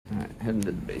heading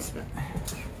to the basement.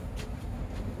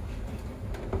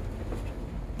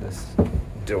 This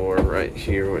door right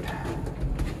here would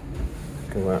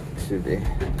go up to the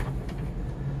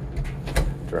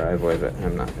driveway, but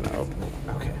I'm not gonna open it.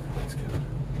 Okay, let's go.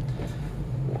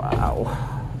 Wow.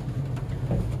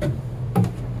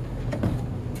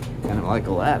 Kind of like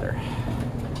a ladder.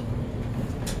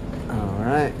 All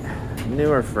right,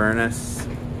 newer furnace.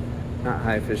 Not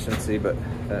high efficiency, but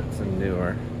that's a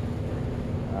newer.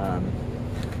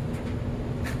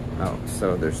 Oh,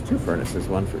 so there's two furnaces,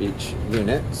 one for each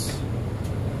unit. So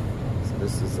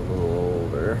this is a little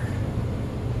older.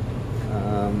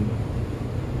 Yeah,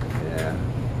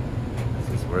 this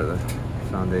is where the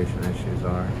foundation issues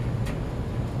are.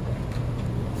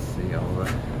 See all the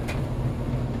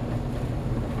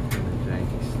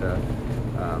janky stuff.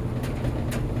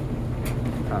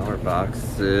 Power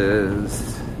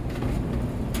boxes.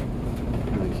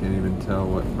 Really can't even tell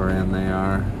what brand they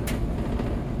are,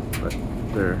 but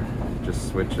they're just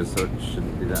switches, so it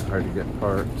shouldn't be that hard to get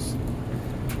parts.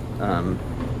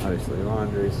 Obviously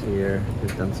laundry's here.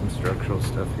 They've done some structural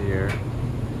stuff here.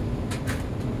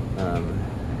 And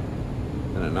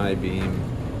an I-beam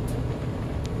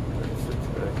that sits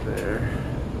back there.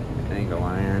 Angle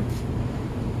iron.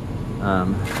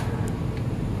 And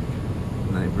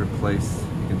they replaced,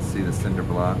 you can see the cinder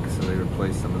block, so they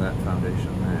replaced some of that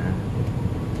foundation there.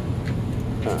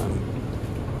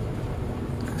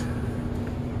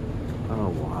 Oh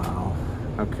wow.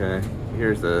 Okay,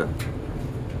 here's a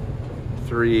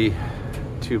 3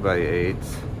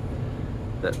 2x8s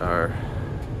that are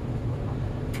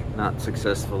not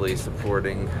successfully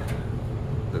supporting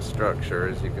the structure.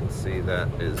 As you can see, that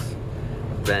is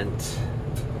bent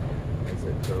as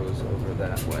it goes over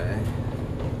that way.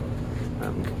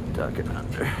 I'm ducking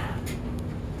under.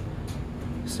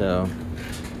 So,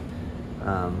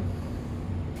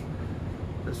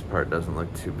 this part doesn't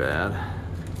look too bad,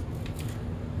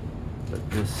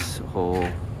 but this whole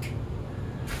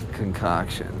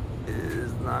concoction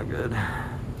is not good.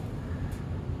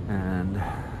 And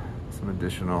some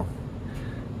additional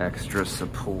extra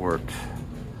support.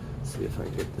 Let's see if I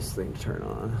can get this thing to turn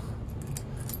on.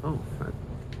 Oh, that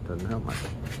doesn't help much.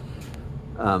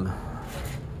 I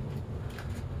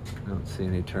don't see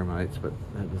any termites, but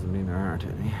that doesn't mean there aren't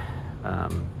any.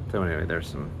 So anyway, there's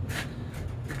some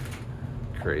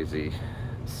crazy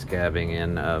scabbing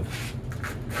in of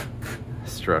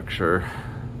structure.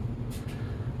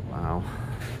 Wow.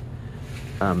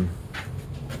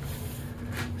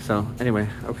 So anyway,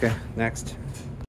 okay, next.